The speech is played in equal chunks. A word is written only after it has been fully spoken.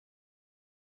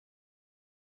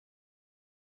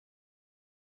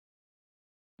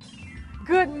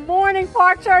Good morning,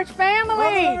 Park Church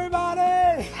family. Hello,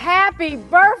 everybody. Happy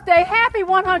birthday. Happy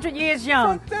 100 years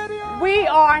young. We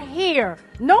are here.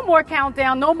 No more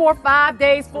countdown. No more 5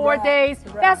 days, 4 days.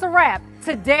 That's a wrap.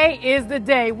 Today is the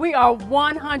day. We are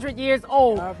 100 years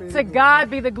old. To God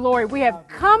be the glory. We have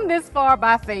come this far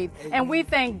by faith, and we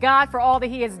thank God for all that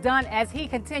He has done as He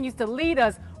continues to lead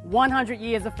us 100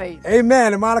 years of faith.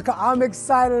 Amen. And Monica, I'm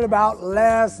excited about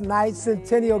last night's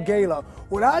Centennial Gala.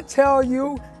 When I tell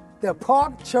you the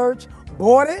Park Church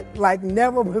bought it like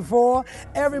never before,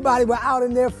 everybody were out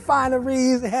in their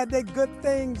fineries, had their good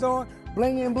things on,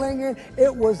 blinging, blinging.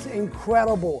 It was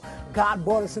incredible. God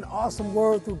brought us an awesome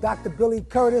word through Dr. Billy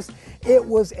Curtis. It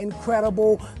was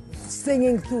incredible.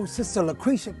 Singing through Sister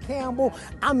Lucretia Campbell.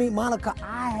 I mean, Monica,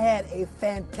 I had a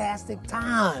fantastic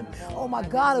time. Oh my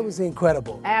God, it was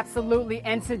incredible. Absolutely.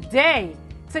 And today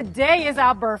is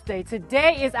our birthday.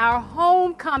 Today is our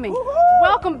homecoming. Woo-hoo!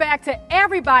 Welcome back to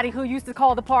everybody who used to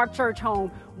call the Park Church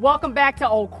home. Welcome back to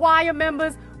old choir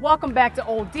members. Welcome back to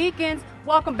old deacons.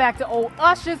 Welcome back to old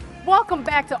ushers. Welcome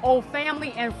back to old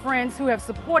family and friends who have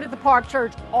supported the Park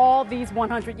Church all these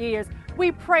 100 years.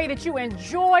 We pray that you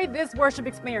enjoy this worship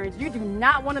experience. You do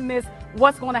not want to miss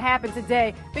what's going to happen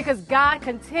today, because God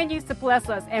continues to bless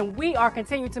us, and we are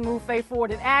continuing to move faith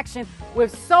forward in action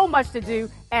with so much to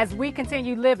do as we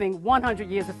continue living 100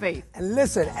 years of faith. And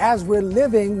listen, as we're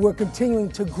living, we're continuing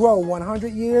to grow.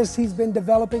 100 years He's been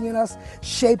developing in us,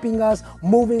 shaping us,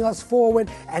 moving us forward,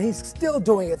 and He's still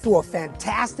doing it through a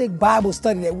fantastic Bible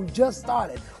study that we just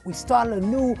started. We started a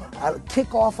new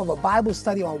kickoff of a Bible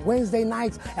study on Wednesday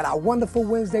nights at our wonderful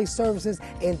Wednesday services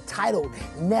entitled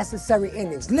Necessary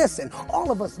Endings. Listen,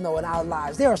 all of us know in our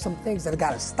lives there are some things that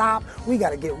got to stop, we got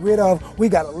to get rid of, we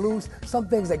got to lose, some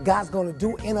things that God's going to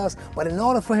do in us. But in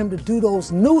order for Him to do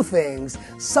those new things,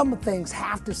 some things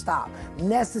have to stop.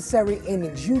 Necessary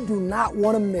endings. You do not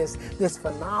want to miss this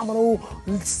phenomenal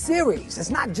series.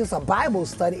 It's not just a Bible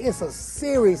study, it's a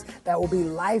series that will be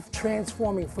life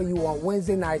transforming for you on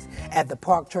Wednesday nights at the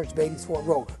Park Church, Beatties Ford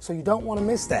Road. So you don't want to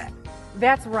miss that.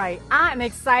 That's right. I'm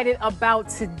excited about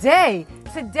today.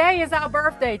 Today is our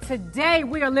birthday. Today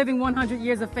we are living 100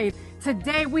 years of faith.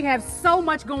 Today we have so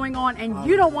much going on, and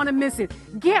you don't want to miss it.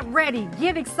 Get ready.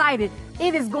 Get excited.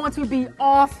 It is going to be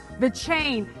off the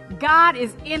chain. God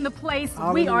is in the place.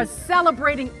 We are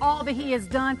celebrating all that He has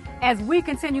done as we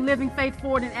continue living faith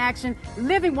forward in action,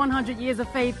 living 100 years of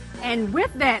faith. And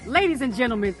with that, ladies and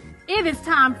gentlemen, it is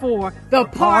time for the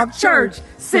Park Church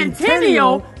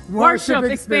Centennial Worship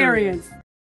Experience.